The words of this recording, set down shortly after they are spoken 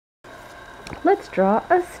let's draw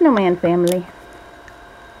a snowman family.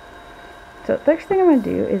 So the first thing I'm going to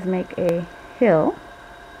do is make a hill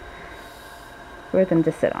for them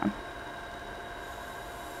to sit on.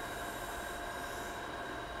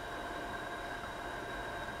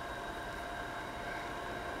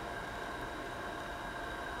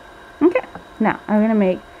 Okay, now I'm going to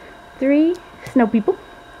make 3 snow people.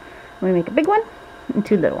 I'm going to make a big one and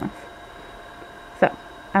 2 little ones. So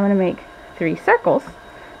I'm going to make 3 circles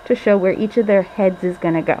to show where each of their heads is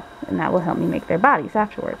going to go, and that will help me make their bodies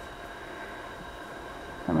afterwards.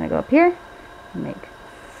 So I'm going to go up here and make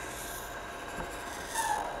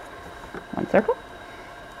 1 circle,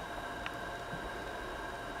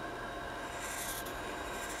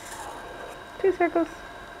 2 circles,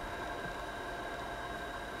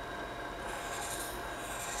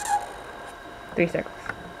 3 circles.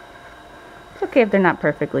 It's okay if they're not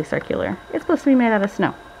perfectly circular. It's supposed to be made out of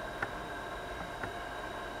snow.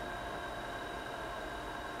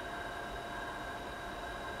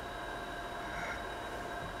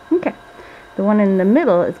 Okay, the one in the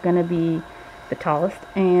middle is going to be the tallest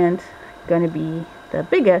and going to be the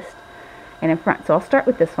biggest and in front. So I'll start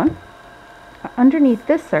with this one. Underneath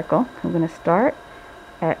this circle, I'm going to start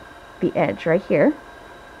at the edge right here,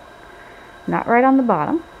 not right on the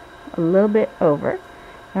bottom, a little bit over,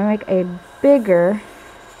 and make a bigger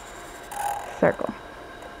circle.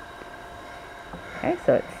 Okay,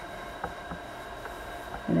 so it's,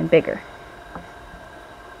 and then bigger.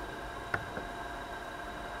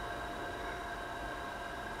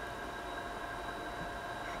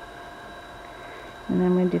 And then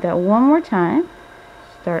I'm going to do that one more time.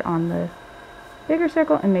 Start on the bigger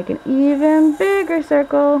circle and make an even bigger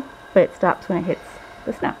circle, but it stops when it hits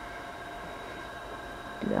the snow.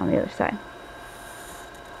 Do that on the other side.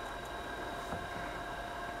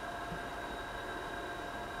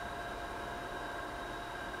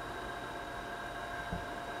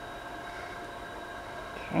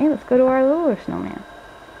 Okay, let's go to our littler snowman.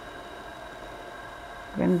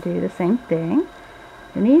 We're going to do the same thing.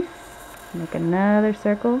 Underneath, make another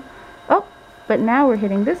circle. Oh, but now we're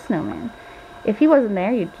hitting this snowman. If he wasn't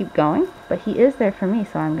there, you'd keep going, but he is there for me,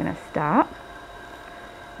 so I'm going to stop.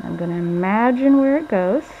 I'm going to imagine where it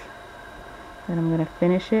goes, and I'm going to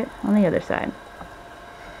finish it on the other side.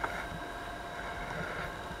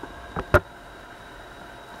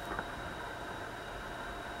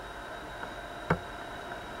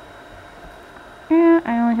 And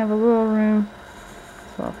I only have a little room,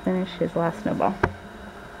 so I'll finish his last snowball.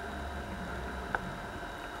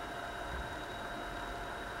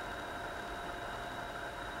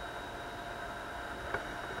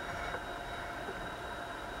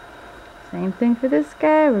 Same thing for this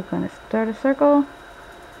guy. We're going to start a circle.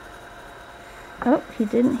 Oh, he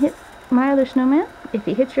didn't hit my other snowman. If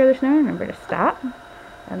he hits your other snowman, remember to stop,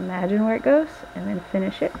 imagine where it goes, and then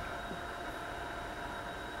finish it.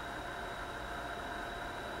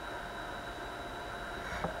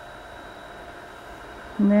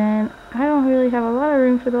 And then I don't really have a lot of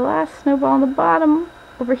room for the last snowball on the bottom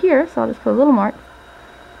over here, so I'll just put a little mark,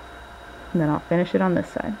 and then I'll finish it on this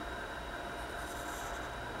side.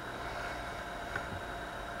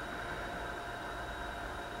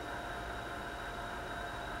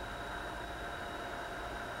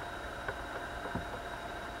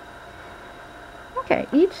 Okay,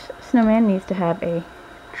 each snowman needs to have a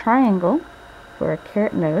triangle for a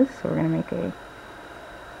carrot nose, so we're going to make a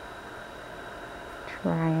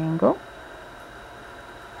triangle.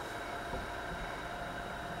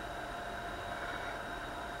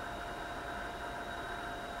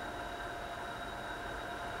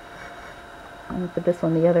 I'm going to put this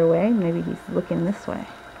one the other way, maybe he's looking this way.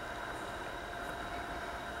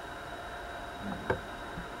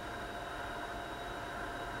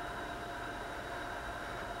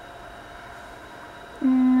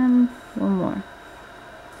 And one more.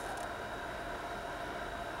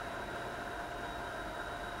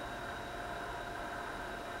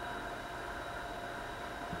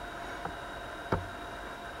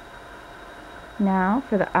 Now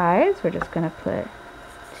for the eyes, we're just going to put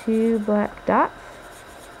 2 black dots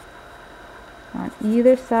on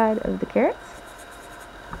either side of the carrots.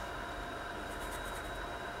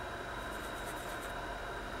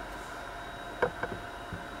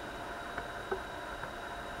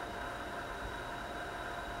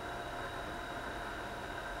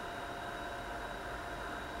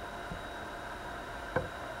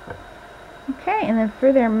 Okay, and then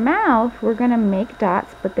for their mouth, we're going to make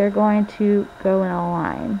dots, but they're going to go in a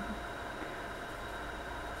line.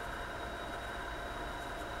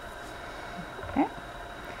 Okay,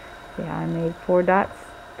 see how I made 4 dots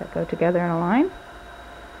that go together in a line?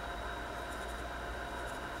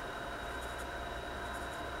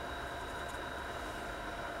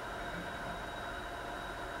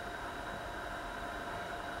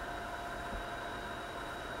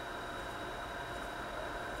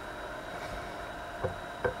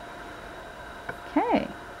 Okay,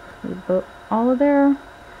 we built all of their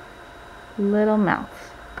little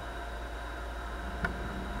mouths.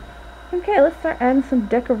 Okay, let's start adding some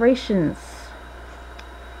decorations.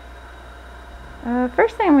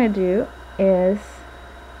 First thing I'm going to do is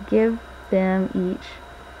give them each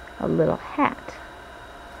a little hat.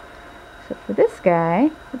 So for this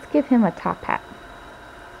guy, let's give him a top hat.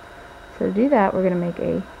 So to do that, we're going to make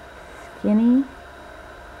a skinny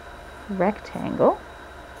rectangle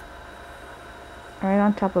right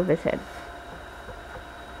on top of his head.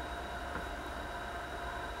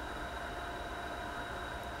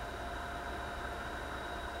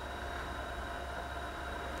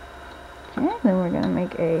 Okay, then we're going to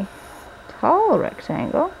make a tall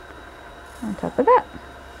rectangle on top of that.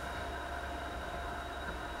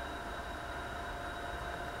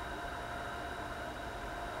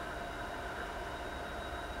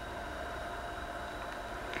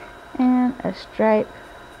 And a stripe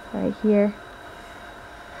right here.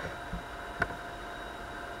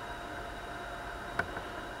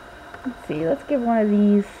 Let's see, let's give one of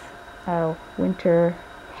these a winter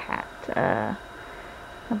hat. How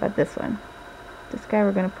about this one? This guy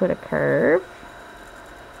we're going to put a curve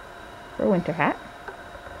for a winter hat.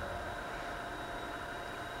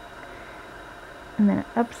 And then an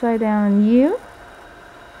upside down U.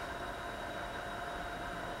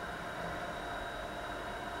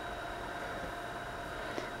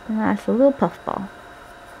 And that's a little puffball.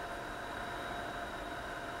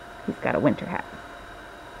 He's got a winter hat.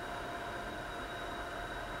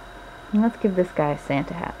 And let's give this guy a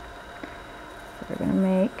Santa hat. So we're going to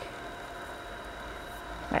make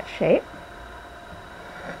that shape.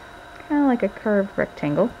 Kind of like a curved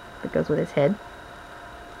rectangle that goes with his head.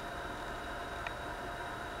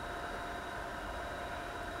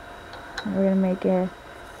 And we're going to make a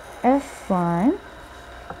S line.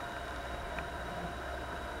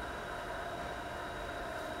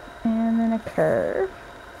 And then a curve.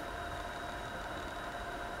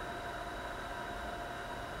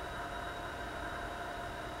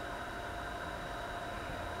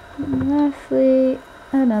 And lastly,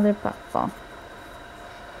 another puffball.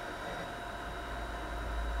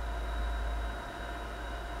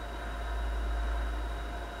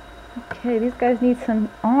 Okay, these guys need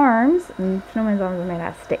some arms, and snowman's arms are made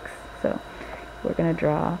out of sticks. So we're going to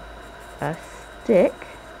draw a stick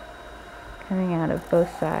coming out of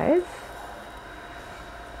both sides.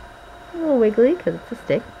 A little wiggly because it's a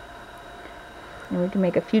stick. And we can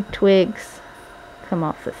make a few twigs come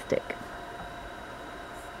off the stick.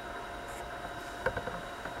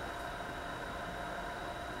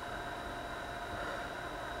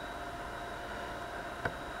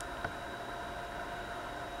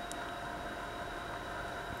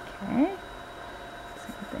 Okay,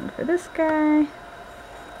 same thing for this guy.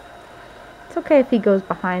 It's okay if he goes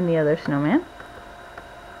behind the other snowman.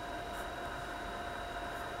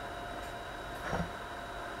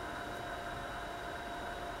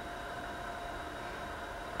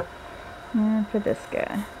 And for this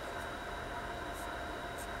guy.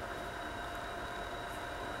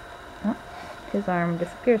 Oh, his arm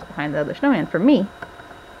disappears behind the other snowman for me.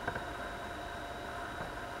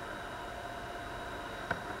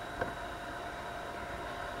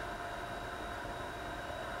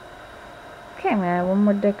 Okay, I'm going to add one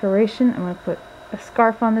more decoration. I'm going to put a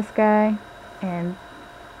scarf on this guy and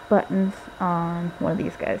buttons on one of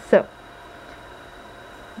these guys. So,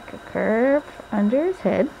 make a curve under his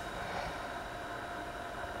head.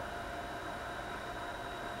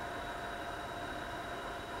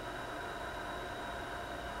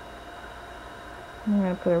 I'm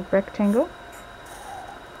going to put a rectangle.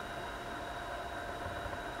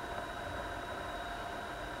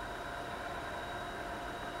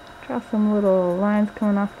 Draw some little lines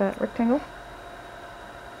coming off that rectangle.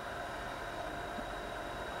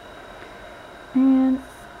 And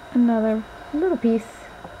another little piece.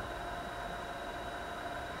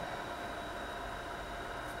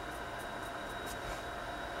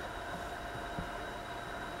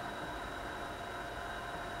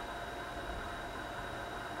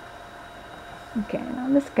 Okay, now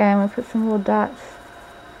on this guy I'm going to put some little dots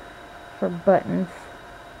for buttons.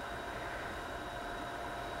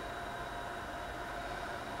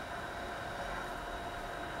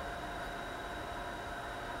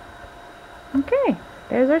 Okay,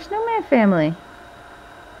 there's our snowman family.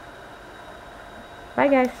 Bye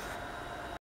guys.